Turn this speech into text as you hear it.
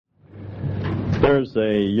There's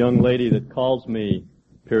a young lady that calls me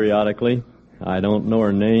periodically. I don't know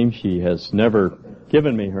her name. She has never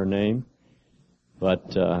given me her name.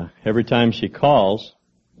 But every time she calls,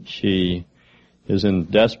 she is in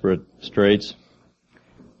desperate straits,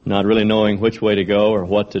 not really knowing which way to go or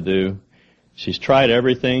what to do. She's tried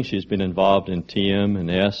everything. She's been involved in TM and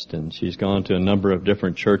EST, and she's gone to a number of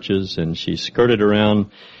different churches, and she's skirted around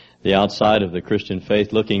the outside of the Christian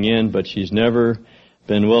faith looking in, but she's never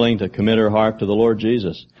been willing to commit her heart to the Lord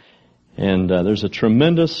Jesus. And there's a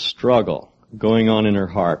tremendous struggle going on in her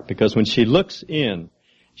heart, because when she looks in,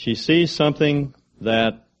 she sees something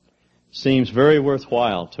that seems very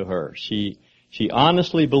worthwhile to her. She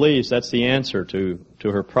honestly believes that's the answer to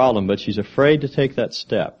her problem, but she's afraid to take that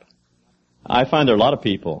step. I find there are a lot of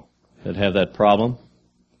people that have that problem,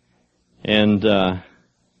 and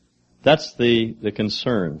that's the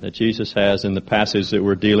concern that Jesus has in the passage that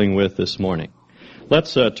we're dealing with this morning.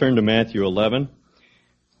 Let's turn to Matthew 11,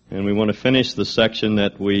 and we want to finish the section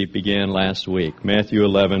that we began last week. Matthew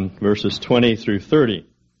 11, verses 20 through 30.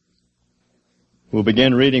 We'll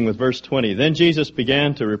begin reading with verse 20. Then Jesus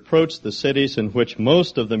began to reproach the cities in which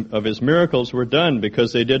most of his miracles were done,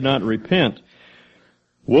 because they did not repent.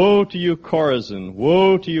 Woe to you, Chorazin!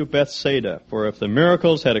 Woe to you, Bethsaida! For if the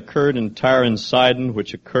miracles had occurred in Tyre and Sidon,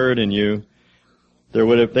 which occurred in you, they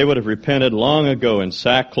would have repented long ago in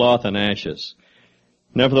sackcloth and ashes.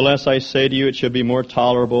 Nevertheless, I say to you, it should be more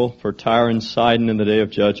tolerable for Tyre and Sidon in the day of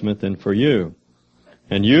judgment than for you.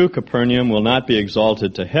 And you, Capernaum, will not be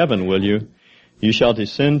exalted to heaven, will you? You shall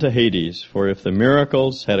descend to Hades. For if the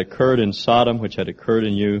miracles had occurred in Sodom, which had occurred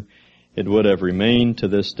in you, it would have remained to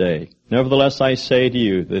this day. Nevertheless, I say to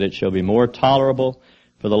you that it shall be more tolerable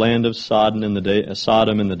for the land of Sodom in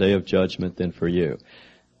the day of judgment than for you.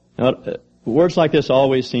 Now, words like this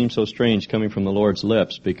always seem so strange coming from the Lord's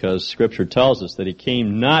lips, because Scripture tells us that He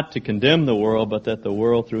came not to condemn the world, but that the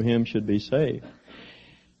world through Him should be saved.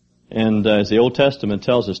 And as the Old Testament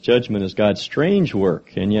tells us, judgment is God's strange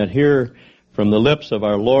work. And yet here, from the lips of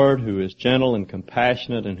our Lord, who is gentle and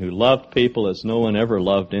compassionate and who loved people as no one ever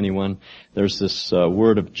loved anyone, there's this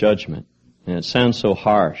word of judgment. And it sounds so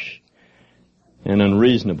harsh and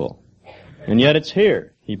unreasonable. And yet it's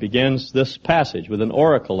here. He begins this passage with an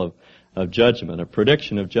oracle of judgment, a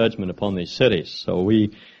prediction of judgment upon these cities. So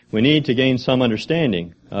we need to gain some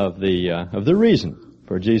understanding of the reason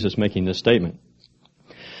for Jesus making this statement.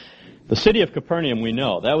 The city of Capernaum, we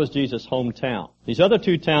know, that was Jesus' hometown. These other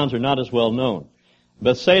two towns are not as well known.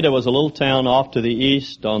 Bethsaida was a little town off to the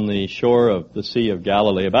east on the shore of the Sea of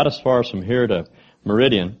Galilee, about as far as from here to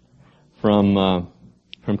Meridian, from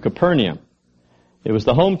Capernaum. It was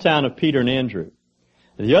the hometown of Peter and Andrew.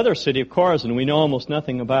 The other city of Chorazin we know almost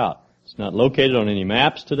nothing about. It's not located on any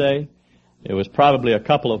maps today. It was probably a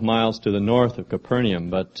couple of miles to the north of Capernaum,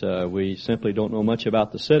 but we simply don't know much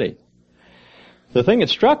about the city. The thing that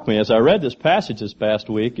struck me as I read this passage this past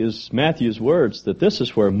week is Matthew's words that this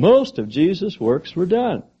is where most of Jesus' works were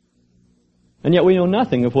done. And yet we know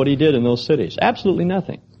nothing of what He did in those cities. Absolutely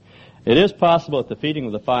nothing. It is possible that the feeding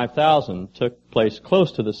of the 5,000 took place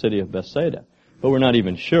close to the city of Bethsaida, but we're not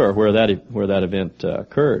even sure where that event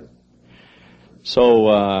occurred.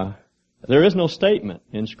 So there is no statement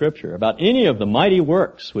in Scripture about any of the mighty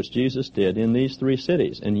works which Jesus did in these three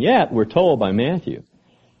cities. And yet we're told by Matthew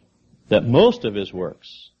that most of His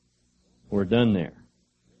works were done there.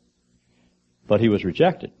 But He was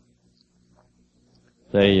rejected.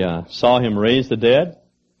 They saw Him raise the dead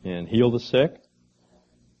and heal the sick,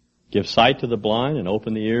 give sight to the blind and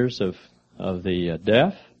open the ears of the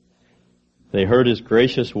deaf. They heard His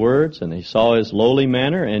gracious words and they saw His lowly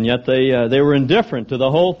manner, and yet they were indifferent to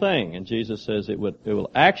the whole thing. And Jesus says it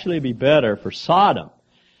will actually be better for Sodom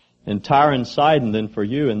and Tyre and Sidon than for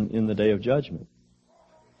you in the day of judgment.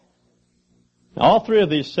 Now, all three of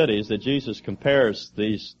these cities that Jesus compares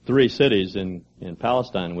these three cities in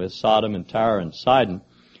Palestine with, Sodom and Tyre and Sidon,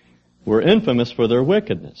 were infamous for their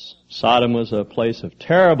wickedness. Sodom was a place of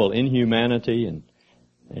terrible inhumanity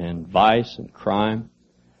and vice and crime.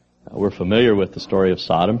 We're familiar with the story of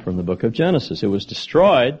Sodom from the book of Genesis. It was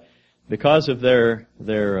destroyed because of their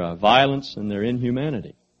violence and their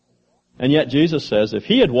inhumanity. And yet Jesus says if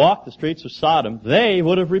He had walked the streets of Sodom, they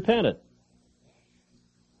would have repented.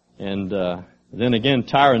 And then again,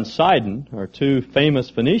 Tyre and Sidon are two famous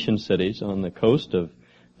Phoenician cities on the coast of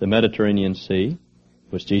the Mediterranean Sea,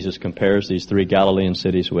 which Jesus compares these three Galilean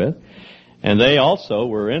cities with. And they also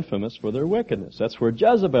were infamous for their wickedness. That's where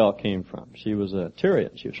Jezebel came from. She was a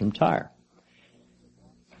Tyrian. She was from Tyre.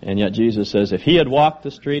 And yet Jesus says if He had walked the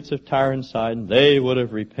streets of Tyre and Sidon, they would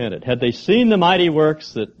have repented. Had they seen the mighty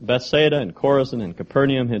works that Bethsaida and Chorazin and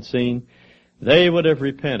Capernaum had seen, they would have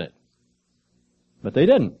repented. But they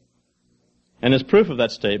didn't. And as proof of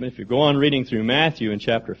that statement, if you go on reading through Matthew in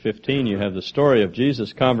chapter 15, you have the story of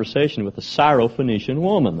Jesus' conversation with the Syrophoenician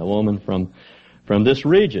woman, the woman from this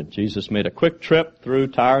region. Jesus made a quick trip through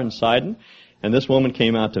Tyre and Sidon, and this woman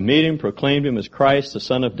came out to meet him, proclaimed him as Christ, the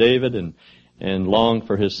Son of David, and longed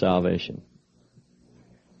for his salvation.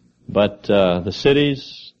 But the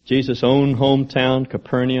cities, Jesus' own hometown,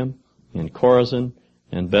 Capernaum, and Chorazin,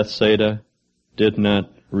 and Bethsaida, did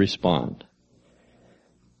not respond.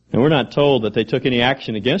 And we're not told that they took any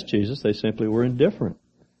action against Jesus. They simply were indifferent.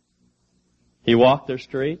 He walked their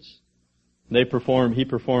streets. He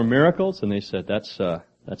performed miracles, and they said, that's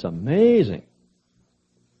amazing.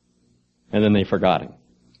 And then they forgot him.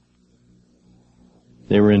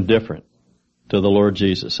 They were indifferent to the Lord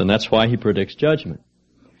Jesus, and that's why he predicts judgment.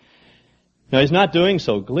 Now, he's not doing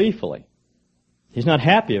so gleefully. He's not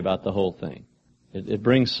happy about the whole thing. It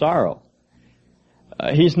brings sorrow.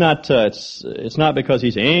 He's not. It's not because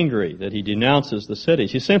he's angry that he denounces the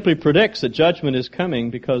cities. He simply predicts that judgment is coming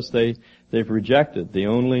because they've rejected the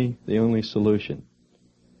only solution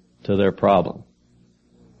to their problem.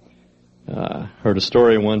 Heard a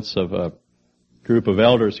story once of a group of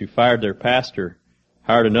elders who fired their pastor,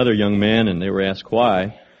 hired another young man, and they were asked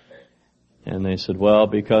why. And they said, well,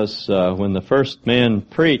 because when the first man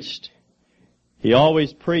preached, he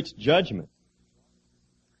always preached judgment.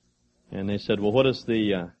 And they said, well, what does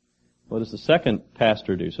the second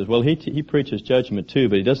pastor do? He says, well, he preaches judgment too,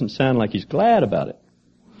 but he doesn't sound like he's glad about it.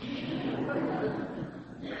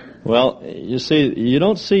 Well, you see, you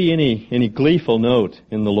don't see any gleeful note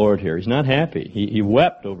in the Lord here. He's not happy. He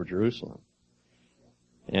wept over Jerusalem.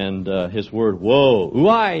 And his word woe,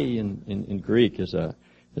 uai in Greek is a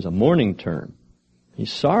mourning term.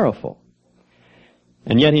 He's sorrowful.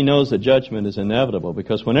 And yet he knows that judgment is inevitable,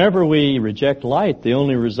 because whenever we reject light, the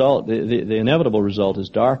only result, the inevitable result is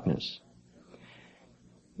darkness.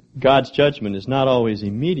 God's judgment is not always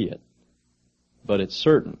immediate, but it's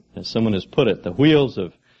certain. As someone has put it, the wheels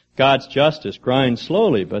of God's justice grind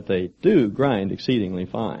slowly, but they do grind exceedingly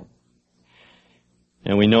fine.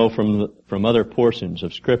 And we know from other portions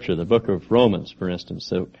of Scripture, the book of Romans, for instance,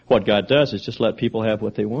 that what God does is just let people have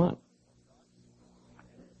what they want.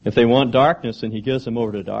 If they want darkness, then he gives them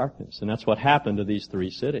over to darkness. And that's what happened to these three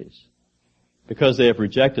cities. Because they have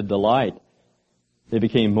rejected the light, they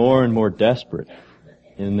became more and more desperate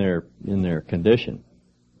in their condition.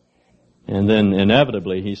 And then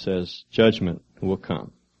inevitably, he says, judgment will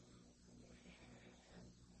come.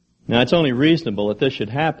 Now, it's only reasonable that this should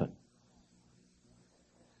happen.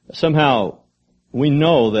 Somehow, we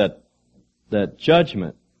know that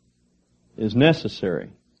judgment is necessary.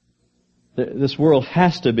 This world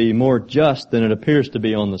has to be more just than it appears to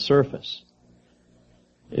be on the surface.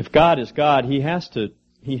 If God is God, He has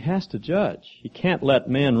to judge. He can't let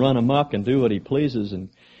man run amok and do what he pleases and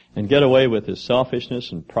get away with his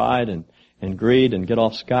selfishness and pride and greed and get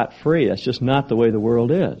off scot-free. That's just not the way the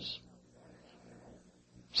world is.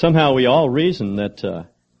 Somehow we all reason that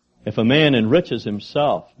if a man enriches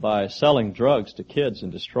himself by selling drugs to kids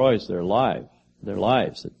and destroys their lives,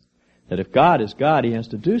 that if God is God, He has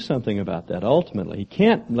to do something about that ultimately. He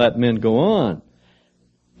can't let men go on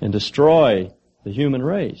and destroy the human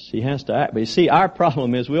race. He has to act. But you see, our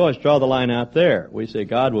problem is we always draw the line out there. We say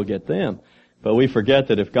God will get them. But we forget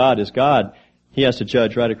that if God is God, He has to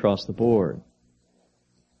judge right across the board.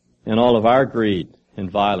 And all of our greed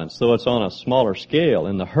and violence, though it's on a smaller scale,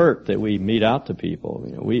 and the hurt that we mete out to people,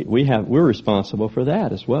 we're responsible for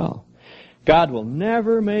that as well. God will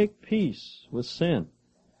never make peace with sin.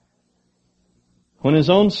 When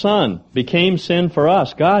His own Son became sin for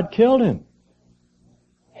us, God killed Him.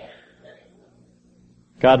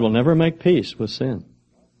 God will never make peace with sin.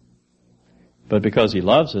 But because He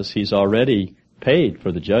loves us, He's already paid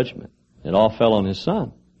for the judgment. It all fell on His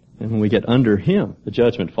Son. And when we get under Him, the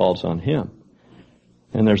judgment falls on Him.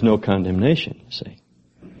 And there's no condemnation, you see.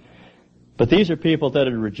 But these are people that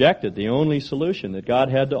had rejected the only solution that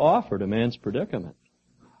God had to offer to man's predicament.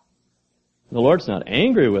 The Lord's not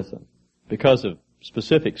angry with them because of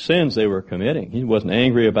specific sins they were committing. He wasn't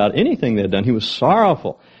angry about anything they had done. He was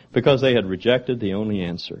sorrowful because they had rejected the only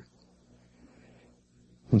answer.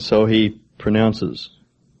 And so He pronounces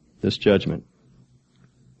this judgment.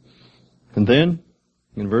 And then,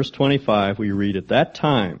 in verse 25, we read, at that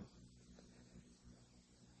time,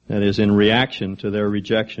 that is, in reaction to their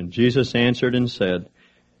rejection, Jesus answered and said,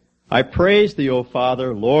 I praise Thee, O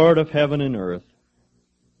Father, Lord of heaven and earth,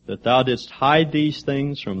 that Thou didst hide these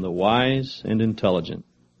things from the wise and intelligent,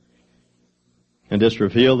 and didst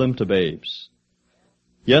reveal them to babes.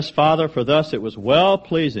 Yes, Father, for thus it was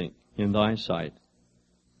well-pleasing in Thy sight.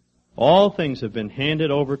 All things have been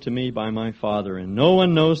handed over to me by my Father, and no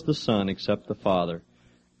one knows the Son except the Father,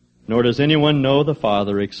 nor does anyone know the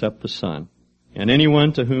Father except the Son, and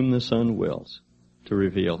anyone to whom the Son wills to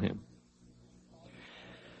reveal him.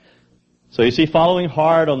 So you see, following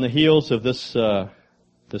hard on the heels of this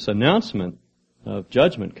announcement of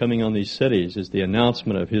judgment coming on these cities is the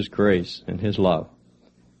announcement of His grace and His love,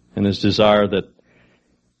 and His desire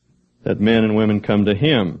that men and women come to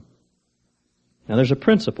Him. Now there's a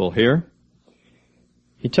principle here.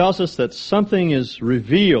 He tells us that something is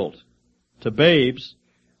revealed to babes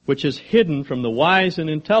which is hidden from the wise and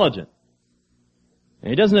intelligent. And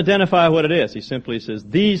He doesn't identify what it is. He simply says,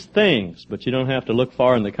 these things, but you don't have to look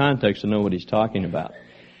far in the context to know what He's talking about.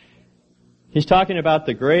 He's talking about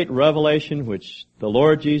the great revelation which the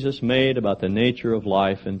Lord Jesus made about the nature of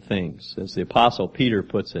life and things. As the Apostle Peter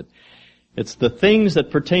puts it, it's the things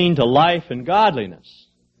that pertain to life and godliness.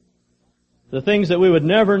 The things that we would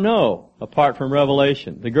never know apart from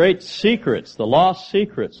revelation. The great secrets, the lost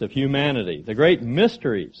secrets of humanity. The great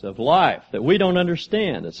mysteries of life that we don't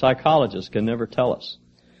understand, that psychologists can never tell us.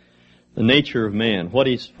 The nature of man, what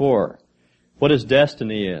he's for, what his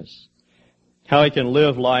destiny is, how he can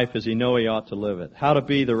live life as he knows he ought to live it, how to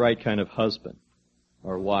be the right kind of husband,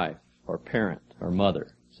 or wife, or parent, or mother,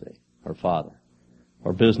 say, or father,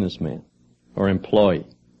 or businessman, or employee.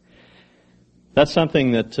 That's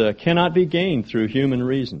something that cannot be gained through human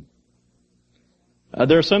reason.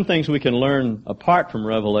 There are some things we can learn apart from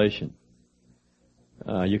revelation.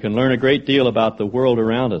 You can learn a great deal about the world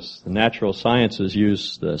around us. The natural sciences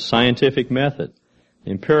use the scientific method,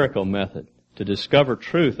 the empirical method, to discover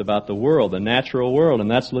truth about the world, the natural world, and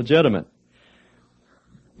that's legitimate.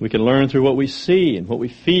 We can learn through what we see and what we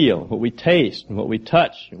feel, what we taste and what we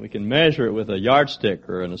touch, and we can measure it with a yardstick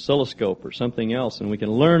or an oscilloscope or something else, and we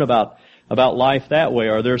can learn about life that way.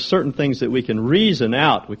 Or there are certain things that we can reason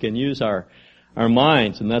out. We can use our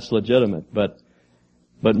minds, and that's legitimate. But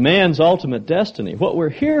man's ultimate destiny, what we're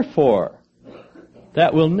here for,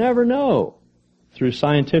 that we'll never know through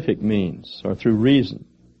scientific means or through reason.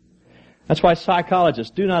 That's why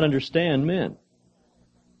psychologists do not understand men.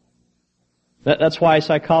 That's why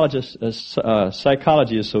psychology is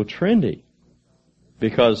so trendy.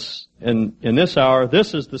 Because in this hour,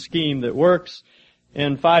 this is the scheme that works,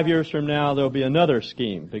 and 5 years from now there'll be another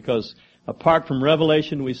scheme. Because apart from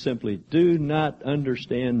revelation, we simply do not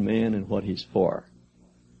understand man and what he's for.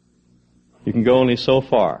 You can go only so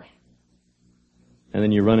far, and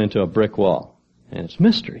then you run into a brick wall, and it's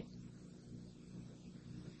mystery.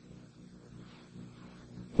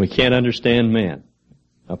 We can't understand man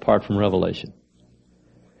apart from revelation.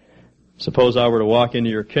 Suppose I were to walk into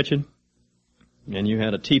your kitchen and you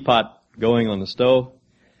had a teapot going on the stove,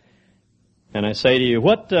 and I say to you,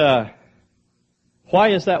 why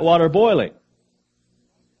is that water boiling?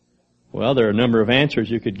 Well, there are a number of answers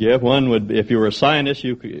you could give. One would be, if you were a scientist,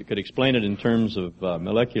 you could explain it in terms of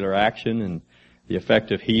molecular action and the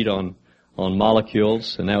effect of heat on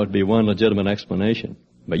molecules, and that would be one legitimate explanation.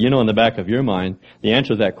 But you know in the back of your mind, the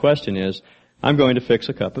answer to that question is, I'm going to fix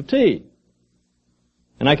a cup of tea.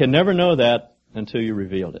 And I can never know that until you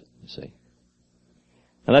revealed it, you see.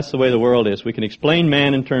 And that's the way the world is. We can explain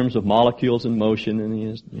man in terms of molecules in motion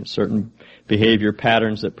and certain behavior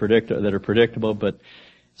patterns that are predictable, but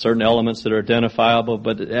certain elements that are identifiable.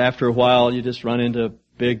 But after a while, you just run into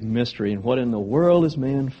big mystery. And what in the world is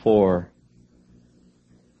man for?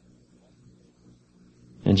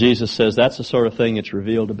 And Jesus says that's the sort of thing that's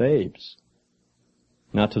revealed to babes,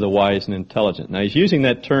 not to the wise and intelligent. Now he's using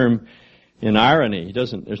that term in irony.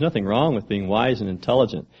 There's nothing wrong with being wise and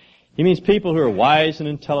intelligent. He means people who are wise and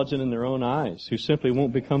intelligent in their own eyes, who simply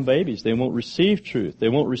won't become babies. They won't receive truth. They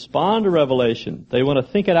won't respond to revelation. They want to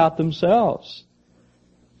think it out themselves.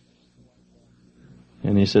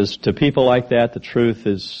 And he says, to people like that, the truth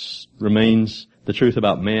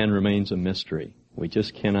about man remains a mystery. We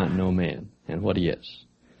just cannot know man and what he is.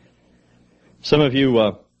 Some of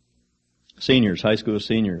you seniors, high school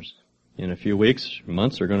seniors, in a few weeks,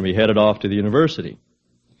 months, are going to be headed off to the university.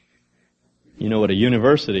 You know what a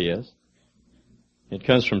university is. It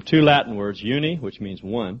comes from two Latin words, uni, which means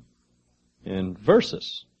one, and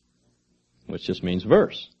versus, which just means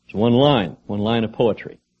verse. It's one line of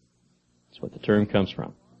poetry. That's what the term comes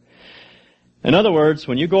from. In other words,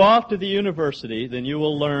 when you go off to the university, then you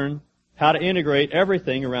will learn how to integrate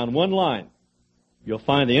everything around one line. You'll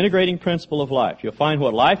find the integrating principle of life. You'll find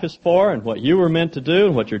what life is for and what you were meant to do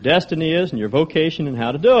and what your destiny is and your vocation and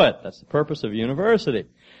how to do it. That's the purpose of a university.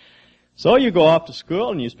 So you go off to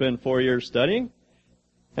school and you spend 4 years studying.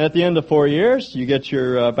 At the end of 4 years, you get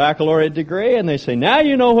your baccalaureate degree, and they say, now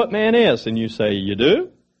you know what man is. And you say, you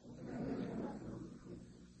do?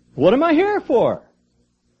 What am I here for?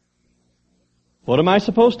 What am I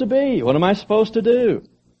supposed to be? What am I supposed to do?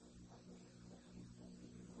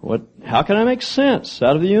 How can I make sense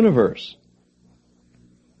out of the universe?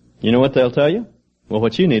 You know what they'll tell you? Well,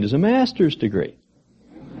 what you need is a master's degree.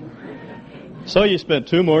 So you spent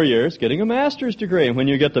 2 more years getting a master's degree, and when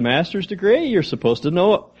you get the master's degree, you're supposed to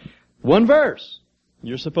know one verse.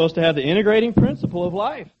 You're supposed to have the integrating principle of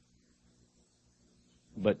life.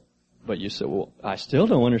 But you say, well, I still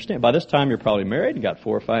don't understand. By this time, you're probably married and got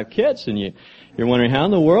 4 or 5 kids, and you're wondering, how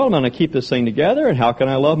in the world am I going to keep this thing together, and how can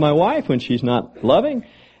I love my wife when she's not loving?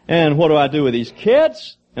 And what do I do with these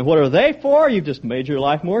kids? And what are they for? You've just made your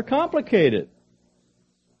life more complicated.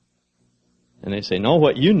 And they say, no,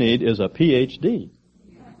 what you need is a PhD.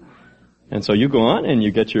 And so you go on and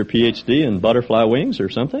you get your PhD in butterfly wings or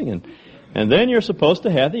something, and then you're supposed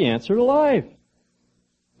to have the answer to life.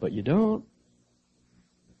 But you don't.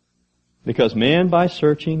 Because man by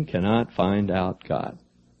searching cannot find out God.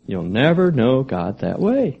 You'll never know God that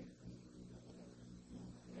way.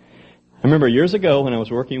 I remember years ago when I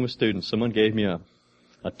was working with students, someone gave me a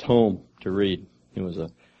tome to read. It was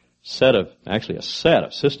a set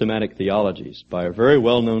of systematic theologies by a very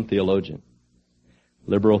well-known theologian,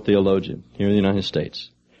 liberal theologian here in the United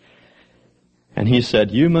States. And he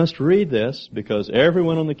said, you must read this because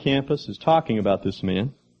everyone on the campus is talking about this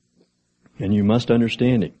man, and you must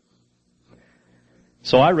understand him.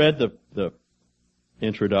 So I read the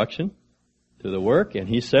introduction to the work, and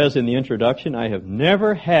he says in the introduction, I have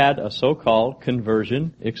never had a so-called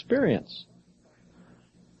conversion experience.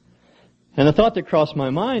 And the thought that crossed my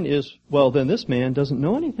mind is, well, then this man doesn't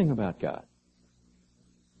know anything about God.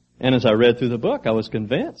 And as I read through the book, I was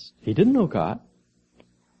convinced he didn't know God.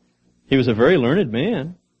 He was a very learned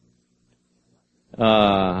man.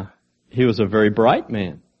 He was a very bright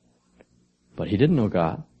man. But he didn't know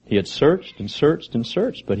God. He had searched and searched and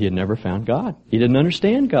searched, but he had never found God. He didn't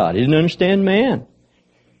understand God. He didn't understand man.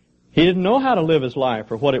 He didn't know how to live his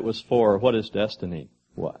life or what it was for or what his destiny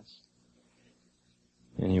was.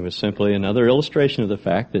 And he was simply another illustration of the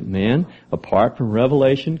fact that man, apart from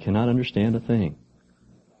revelation, cannot understand a thing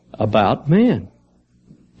about man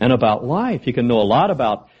and about life. He can know a lot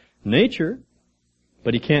about nature,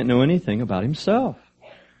 but he can't know anything about himself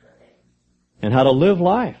and how to live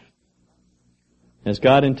life as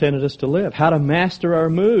God intended us to live, how to master our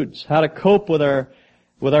moods, how to cope with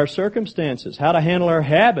our circumstances, how to handle our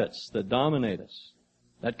habits that dominate us.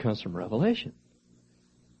 That comes from revelation.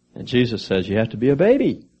 And Jesus says you have to be a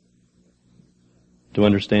baby to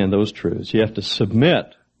understand those truths. You have to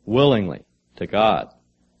submit willingly to God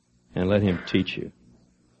and let Him teach you.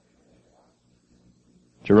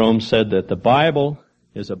 Jerome said that the Bible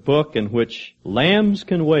is a book in which lambs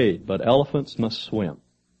can wade, but elephants must swim.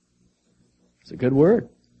 It's a good word.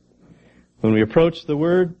 When we approach the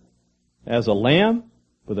Word as a lamb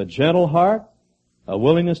with a gentle heart, a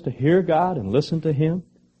willingness to hear God and listen to Him,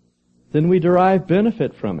 then we derive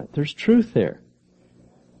benefit from it. There's truth there.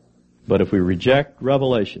 But if we reject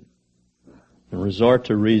revelation and resort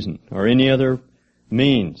to reason or any other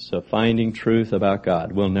means of finding truth about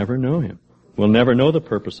God, we'll never know Him. We'll never know the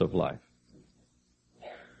purpose of life.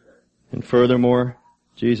 And furthermore,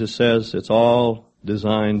 Jesus says it's all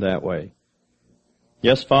designed that way.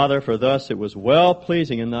 Yes, Father, for thus it was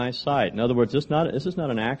well-pleasing in Thy sight. In other words, this is not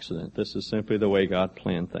an accident. This is simply the way God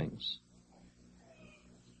planned things.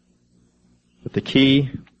 But the key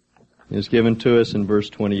is given to us in verse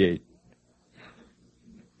 28.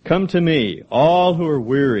 Come to me, all who are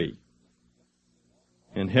weary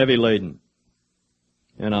and heavy laden,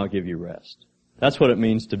 and I'll give you rest. That's what it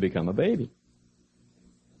means to become a baby.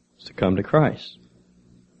 It's to come to Christ.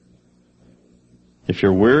 If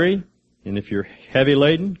you're weary and if you're heavy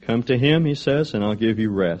laden, come to Him, He says, and I'll give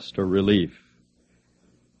you rest or relief.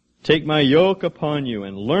 Take my yoke upon you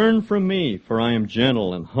and learn from me, for I am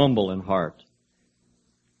gentle and humble in heart,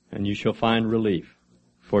 and you shall find relief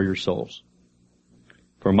for your souls.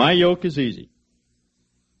 For my yoke is easy,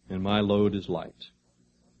 and my load is light.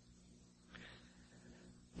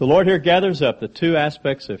 The Lord here gathers up the two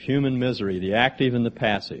aspects of human misery, the active and the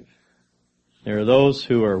passive. There are those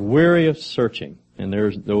who are weary of searching, and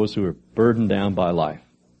there's those who are burdened down by life.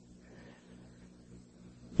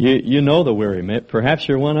 You know the weary. Perhaps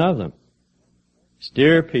you're one of them. It's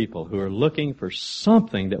dear people who are looking for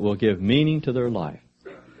something that will give meaning to their life.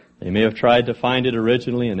 They may have tried to find it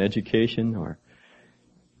originally in education or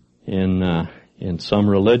in some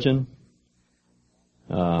religion.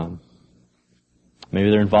 Maybe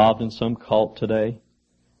they're involved in some cult today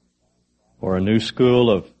or a new school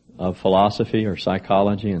of philosophy or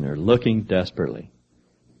psychology, and they're looking desperately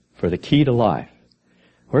for the key to life.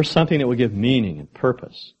 Or something that will give meaning and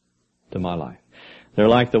purpose. to my life. They're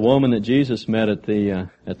like the woman that Jesus met at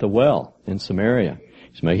the well in Samaria.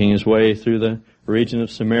 He's making his way through the region of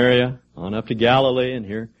Samaria on up to Galilee, and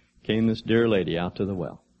here came this dear lady out to the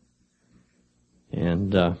well.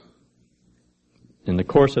 And in the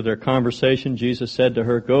course of their conversation, Jesus said to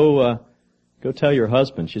her, Go tell your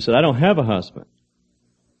husband. She said, I don't have a husband.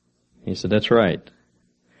 He said, That's right.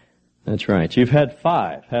 That's right. You've had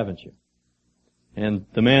 5, haven't you? And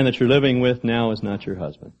the man that you're living with now is not your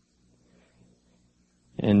husband.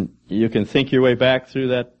 And you can think your way back through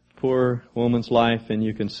that poor woman's life, and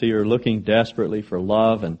you can see her looking desperately for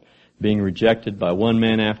love and being rejected by one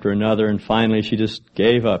man after another, and finally she just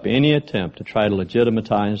gave up any attempt to try to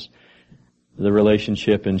legitimize the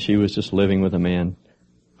relationship, and she was just living with a man,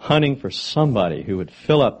 hunting for somebody who would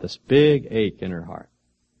fill up this big ache in her heart.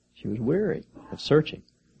 She was weary of searching.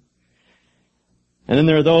 And then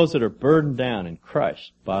there are those that are burdened down and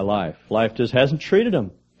crushed by life. Life just hasn't treated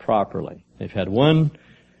them properly. They've had one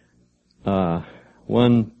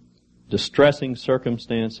distressing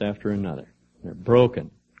circumstance after another. They're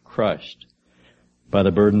broken, crushed by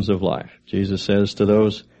the burdens of life. Jesus says to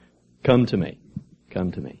those, Come to me.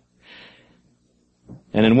 Come to me.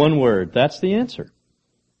 And in one word, that's the answer.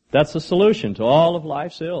 That's the solution to all of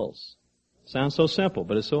life's ills. Sounds so simple,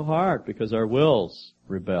 but it's so hard because our wills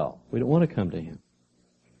rebel. We don't want to come to Him.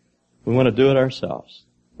 We want to do it ourselves.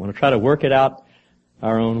 We want to try to work it out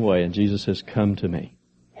our own way. And Jesus says, Come to me.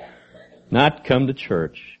 Not come to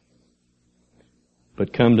church,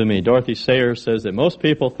 but come to me. Dorothy Sayers says that most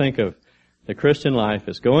people think of the Christian life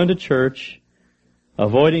as going to church,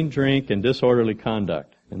 avoiding drink and disorderly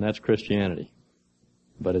conduct. And that's Christianity.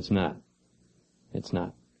 But it's not. It's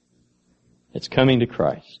not. It's coming to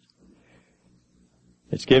Christ.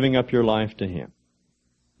 It's giving up your life to Him.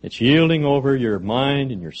 It's yielding over your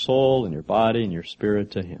mind and your soul and your body and your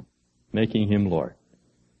spirit to Him, making Him Lord.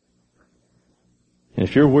 And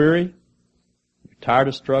if you're weary, you're tired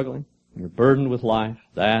of struggling, you're burdened with life,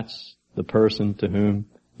 that's the person to whom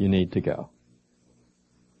you need to go.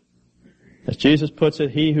 As Jesus puts it,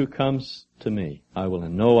 He who comes to me, I will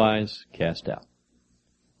in no wise cast out.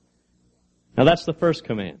 Now that's the first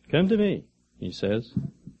command. Come to me, He says.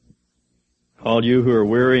 All you who are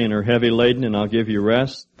weary and are heavy laden, and I'll give you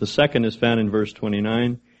rest. The second is found in verse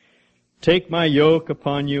 29. Take my yoke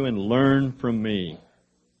upon you and learn from me.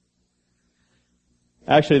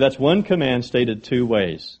 Actually, that's one command stated 2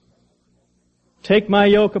 ways. Take my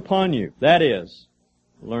yoke upon you. That is,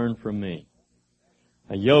 learn from me.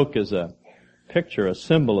 A yoke is a picture, a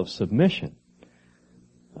symbol of submission.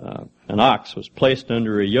 An ox was placed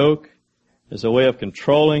under a yoke as a way of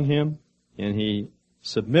controlling him, and he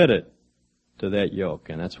submitted to that yoke.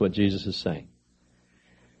 And that's what Jesus is saying.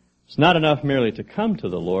 It's not enough merely to come to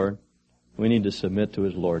the Lord. We need to submit to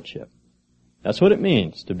His Lordship. That's what it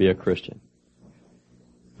means to be a Christian.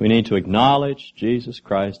 We need to acknowledge Jesus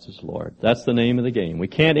Christ as Lord. That's the name of the game. We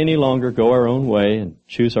can't any longer go our own way and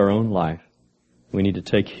choose our own life. We need to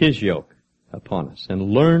take His yoke upon us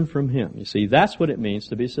and learn from Him. You see, that's what it means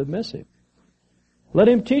to be submissive. Let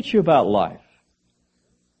Him teach you about life.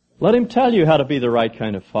 Let Him tell you how to be the right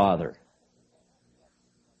kind of father.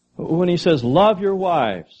 When He says, love your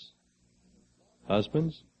wives,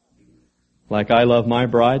 husbands, like I love my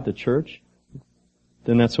bride, the church,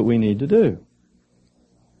 then that's what we need to do.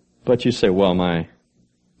 But you say, well, my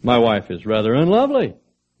wife is rather unlovely.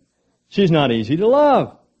 She's not easy to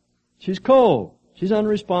love. She's cold. She's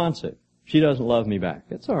unresponsive. She doesn't love me back.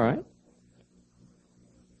 It's all right.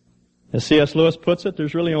 As C.S. Lewis puts it,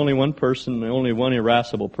 there's really only one person, only one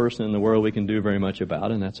irascible person in the world we can do very much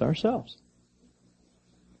about, and that's ourselves.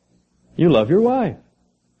 You love your wife,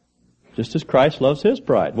 just as Christ loves His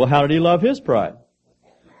bride. Well, how did He love His bride?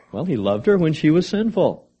 Well, He loved her when she was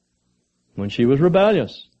sinful, when she was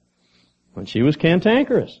rebellious, when she was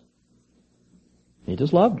cantankerous. He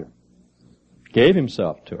just loved her, gave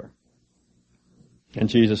Himself to her. And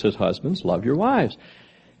Jesus says, husbands, love your wives.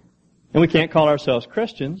 And we can't call ourselves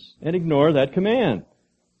Christians and ignore that command.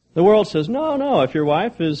 The world says, no, if your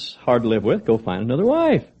wife is hard to live with, go find another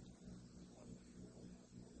wife.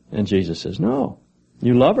 And Jesus says, no,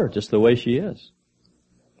 you love her just the way she is.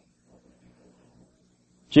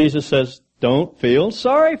 Jesus says, don't feel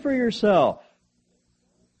sorry for yourself.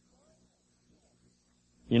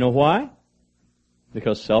 You know why?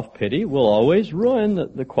 Because self-pity will always ruin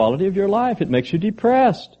the quality of your life. It makes you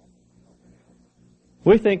depressed.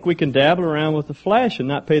 We think we can dabble around with the flesh and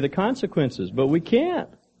not pay the consequences, but we can't.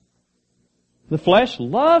 The flesh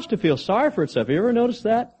loves to feel sorry for itself. Have you ever noticed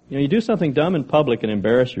that? You do something dumb in public and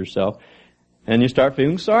embarrass yourself, and you start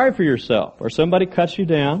feeling sorry for yourself. Or somebody cuts you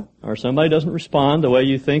down, or somebody doesn't respond the way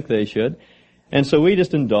you think they should, And so we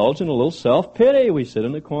just indulge in a little self-pity. We sit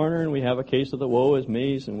in the corner and we have a case of the woe is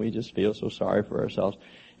me's and we just feel so sorry for ourselves.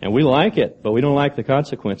 And we like it, but we don't like the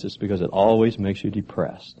consequences because it always makes you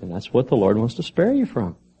depressed. And that's what the Lord wants to spare you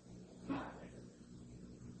from.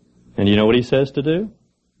 And you know what He says to do?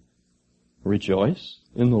 Rejoice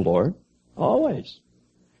in the Lord always.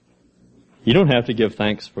 You don't have to give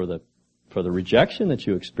thanks for the rejection that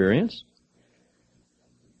you experience.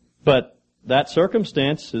 But that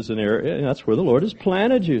circumstance is an area, that's where the Lord has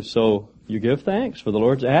planted you. So you give thanks for the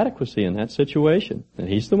Lord's adequacy in that situation. And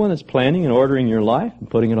He's the one that's planning and ordering your life and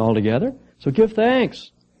putting it all together. So give thanks.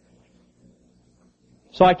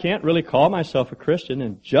 So I can't really call myself a Christian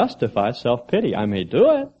and justify self-pity. I may do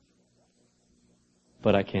it,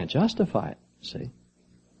 but I can't justify it, see.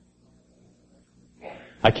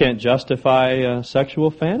 I can't justify sexual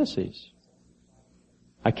fantasies.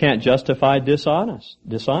 I can't justify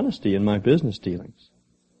dishonesty in my business dealings.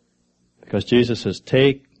 Because Jesus says,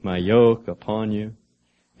 take my yoke upon you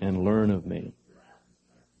and learn of me.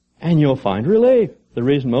 And you'll find relief. The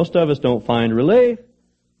reason most of us don't find relief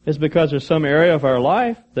is because there's some area of our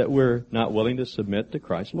life that we're not willing to submit to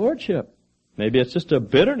Christ's Lordship. Maybe it's just a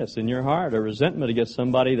bitterness in your heart, a resentment against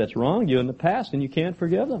somebody that's wronged you in the past and you can't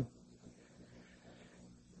forgive them.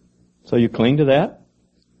 So you cling to that.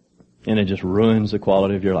 And it just ruins the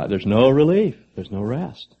quality of your life. There's no relief. There's no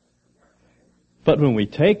rest. But when we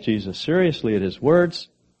take Jesus seriously at His words,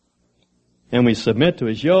 and we submit to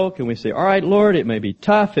His yoke, and we say, all right, Lord, it may be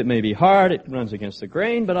tough, it may be hard, it runs against the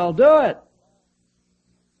grain, but I'll do it.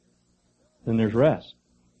 Then there's rest.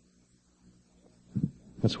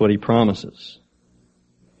 That's what He promises.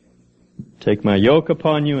 Take my yoke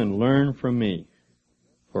upon you and learn from me,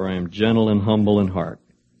 for I am gentle and humble in heart,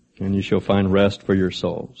 and you shall find rest for your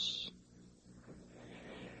souls.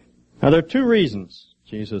 Now there are two reasons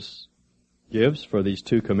Jesus gives for these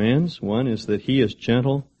two commands. One is that He is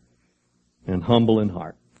gentle and humble in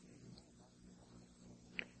heart.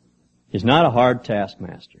 He's not a hard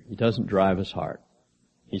taskmaster. He doesn't drive us hard.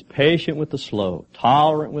 He's patient with the slow,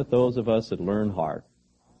 tolerant with those of us that learn hard.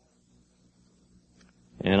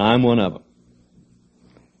 And I'm one of them.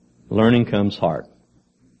 Learning comes hard.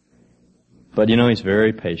 But you know, He's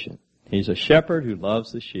very patient. He's a shepherd who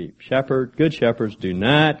loves the sheep. Good shepherds do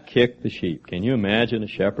not kick the sheep. Can you imagine a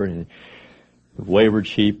shepherd and a wayward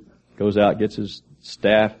sheep goes out, gets his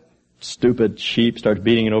staff, stupid sheep, starts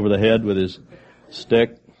beating it over the head with his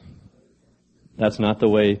stick? That's not the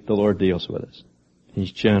way the Lord deals with us.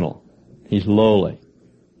 He's gentle. He's lowly.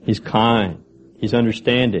 He's kind. He's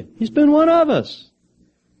understanding. He's been one of us.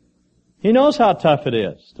 He knows how tough it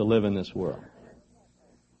is to live in this world.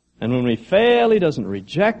 And when we fail, He doesn't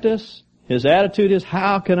reject us. His attitude is,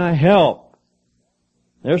 how can I help?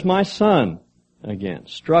 There's my son again,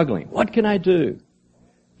 struggling. What can I do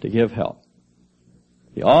to give help?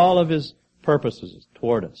 All of His purposes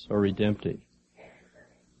toward us are redemptive.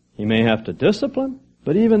 He may have to discipline,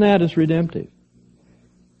 but even that is redemptive.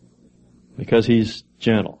 Because He's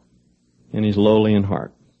gentle and He's lowly in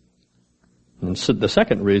heart. And so the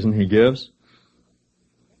second reason He gives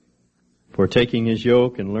for taking His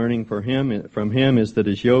yoke and learning from Him is that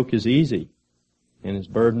His yoke is easy and His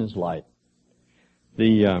burden is light.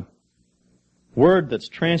 The word that's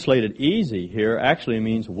translated easy here actually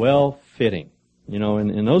means well-fitting. You know,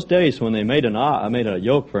 in those days when they made a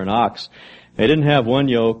yoke for an ox, they didn't have one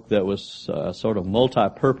yoke that was a sort of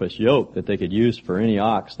multi-purpose yoke that they could use for any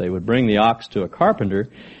ox. They would bring the ox to a carpenter,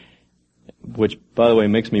 which, by the way,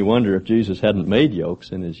 makes me wonder if Jesus hadn't made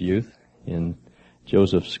yokes in His youth in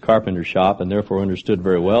Joseph's carpenter shop, and therefore understood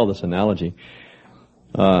very well this analogy.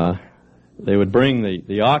 They would bring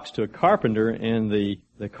the ox to a carpenter, and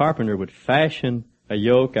the carpenter would fashion a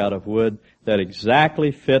yoke out of wood that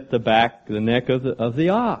exactly fit the neck of the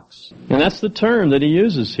ox. And that's the term that He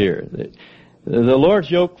uses here. The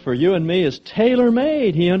Lord's yoke for you and me is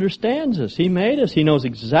tailor-made. He understands us. He made us. He knows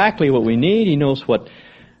exactly what we need. He knows what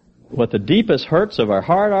the deepest hurts of our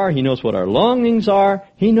heart are. He knows what our longings are.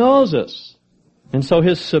 He knows us. And so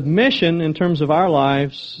His submission in terms of our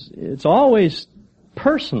lives, it's always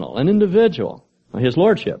personal and individual. His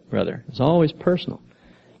Lordship, rather, is always personal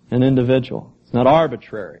and individual. It's not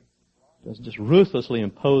arbitrary. It doesn't just ruthlessly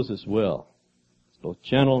impose His will. It's both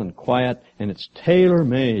gentle and quiet, and it's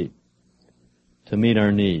tailor-made to meet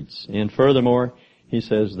our needs. And furthermore, He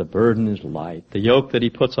says the burden is light. The yoke that He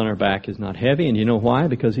puts on our back is not heavy, and you know why?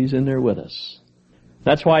 Because He's in there with us.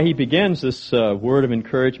 That's why He begins this word of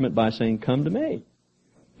encouragement by saying, come to me.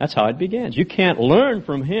 That's how it begins. You can't learn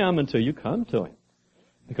from Him until you come to Him.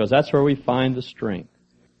 Because that's where we find the strength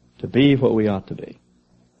to be what we ought to be.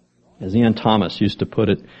 As Ian Thomas used to put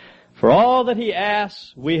it, For all that He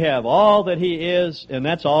asks, we have all that He is, and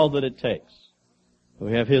that's all that it takes.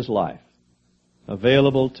 We have His life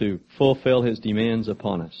available to fulfill His demands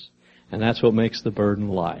upon us. And that's what makes the burden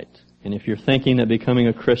light. And if you're thinking that becoming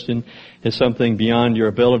a Christian is something beyond your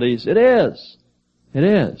abilities, it is. It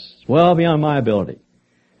is. It's well beyond my ability.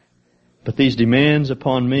 But these demands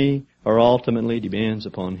upon me are ultimately demands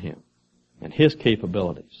upon Him and His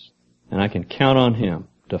capabilities. And I can count on Him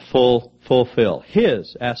to fulfill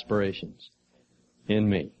His aspirations in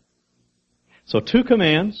me. So 2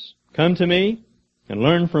 commands: come to me and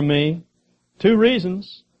learn from me. 2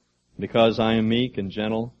 reasons: because I am meek and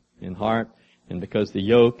gentle in heart, and because the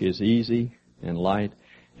yoke is easy and light.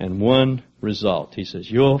 And 1 result. He says,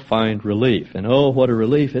 you'll find relief. And oh, what a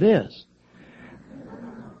relief it is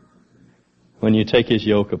when you take His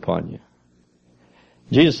yoke upon you.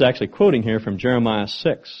 Jesus is actually quoting here from Jeremiah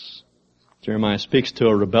 6. Jeremiah speaks to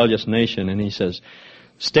a rebellious nation, and he says,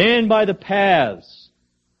 stand by the paths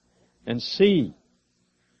and see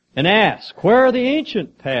and ask, where are the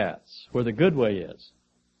ancient paths, where the good way is,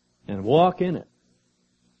 and walk in it,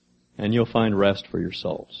 and you'll find rest for your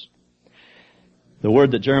souls. The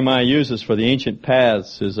word that Jeremiah uses for the ancient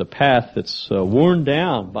paths is a path that's worn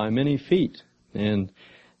down by many feet. And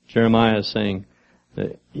Jeremiah is saying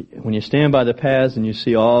that when you stand by the paths and you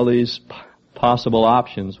see all these possible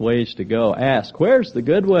options, ways to go, ask, where's the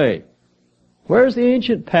good way? Where's the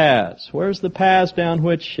ancient paths? Where's the paths down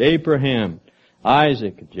which Abraham,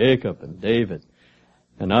 Isaac, Jacob, and David,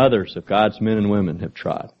 and others of God's men and women have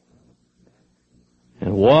trod?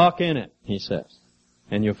 And walk in it, he says,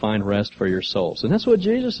 and you'll find rest for your souls. And that's what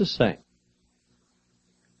Jesus is saying.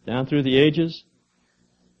 Down through the ages,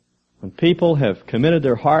 when people have committed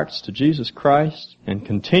their hearts to Jesus Christ and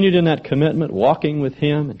continued in that commitment, walking with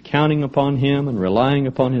Him and counting upon Him and relying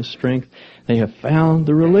upon His strength, they have found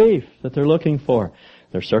the relief that they're looking for.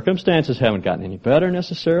 Their circumstances haven't gotten any better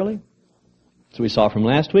necessarily. As we saw from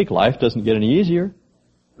last week, life doesn't get any easier.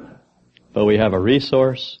 But we have a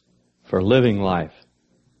resource for living life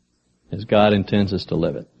as God intends us to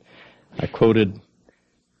live it. I quoted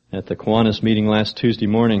at the Kiwanis meeting last Tuesday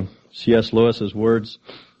morning C.S. Lewis's words.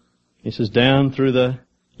 He says, down through the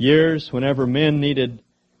years, whenever men needed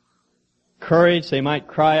courage, they might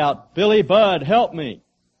cry out, Billy Budd, help me!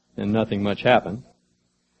 And nothing much happened.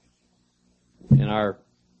 In our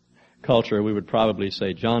culture, we would probably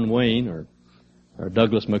say John Wayne or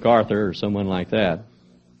Douglas MacArthur or someone like that.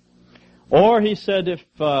 Or he said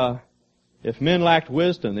if men lacked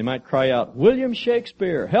wisdom, they might cry out, William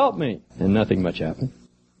Shakespeare, help me! And nothing much happened.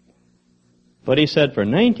 But he said for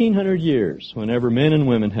 1900 years, whenever men and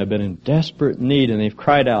women have been in desperate need and they've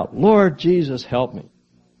cried out, Lord Jesus, help me,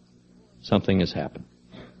 something has happened.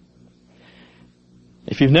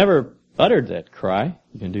 If you've never uttered that cry,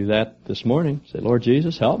 you can do that this morning. Say, Lord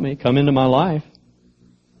Jesus, help me, come into my life.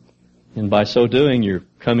 And by so doing, you're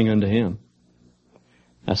coming unto Him.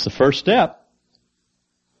 That's the first step.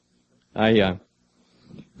 I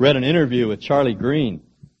read an interview with Charlie Green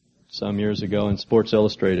some years ago in Sports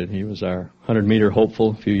Illustrated. He was our 100-meter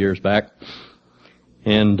hopeful a few years back.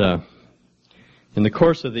 And in the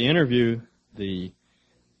course of the interview, the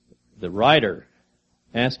writer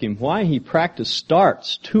asked him why he practiced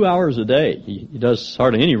starts 2 hours a day. He does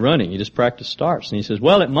hardly any running. He just practiced starts. And he says,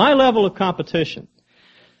 well, at my level of competition,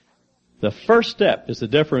 the first step is the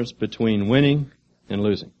difference between winning and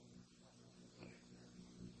losing.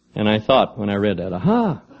 And I thought when I read that,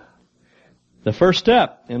 aha! The first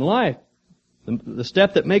step in life, the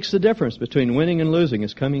step that makes the difference between winning and losing,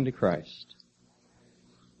 is coming to Christ.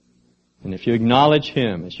 And if you acknowledge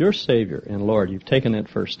Him as your Savior and Lord, you've taken that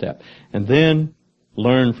first step. And then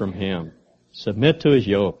learn from Him. Submit to His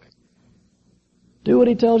yoke. Do what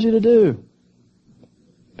He tells you to do.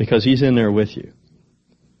 Because He's in there with you.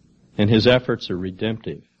 And His efforts are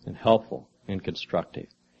redemptive and helpful and constructive.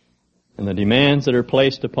 And the demands that are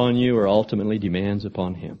placed upon you are ultimately demands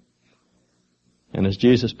upon Him. And as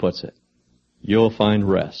Jesus puts it, you'll find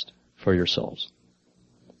rest for your souls.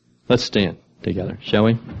 Let's stand together, shall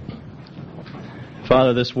we?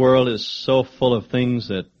 Father, this world is so full of things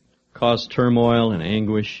that cause turmoil and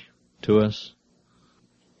anguish to us.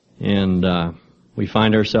 And we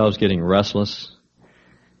find ourselves getting restless,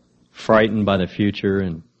 frightened by the future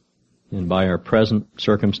and by our present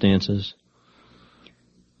circumstances.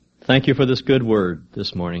 Thank you for this good word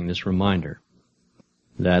this morning, this reminder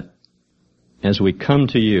that as we come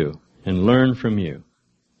to you and learn from you,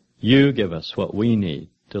 you give us what we need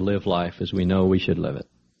to live life as we know we should live it.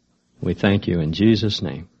 We thank you in Jesus'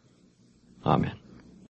 name. Amen.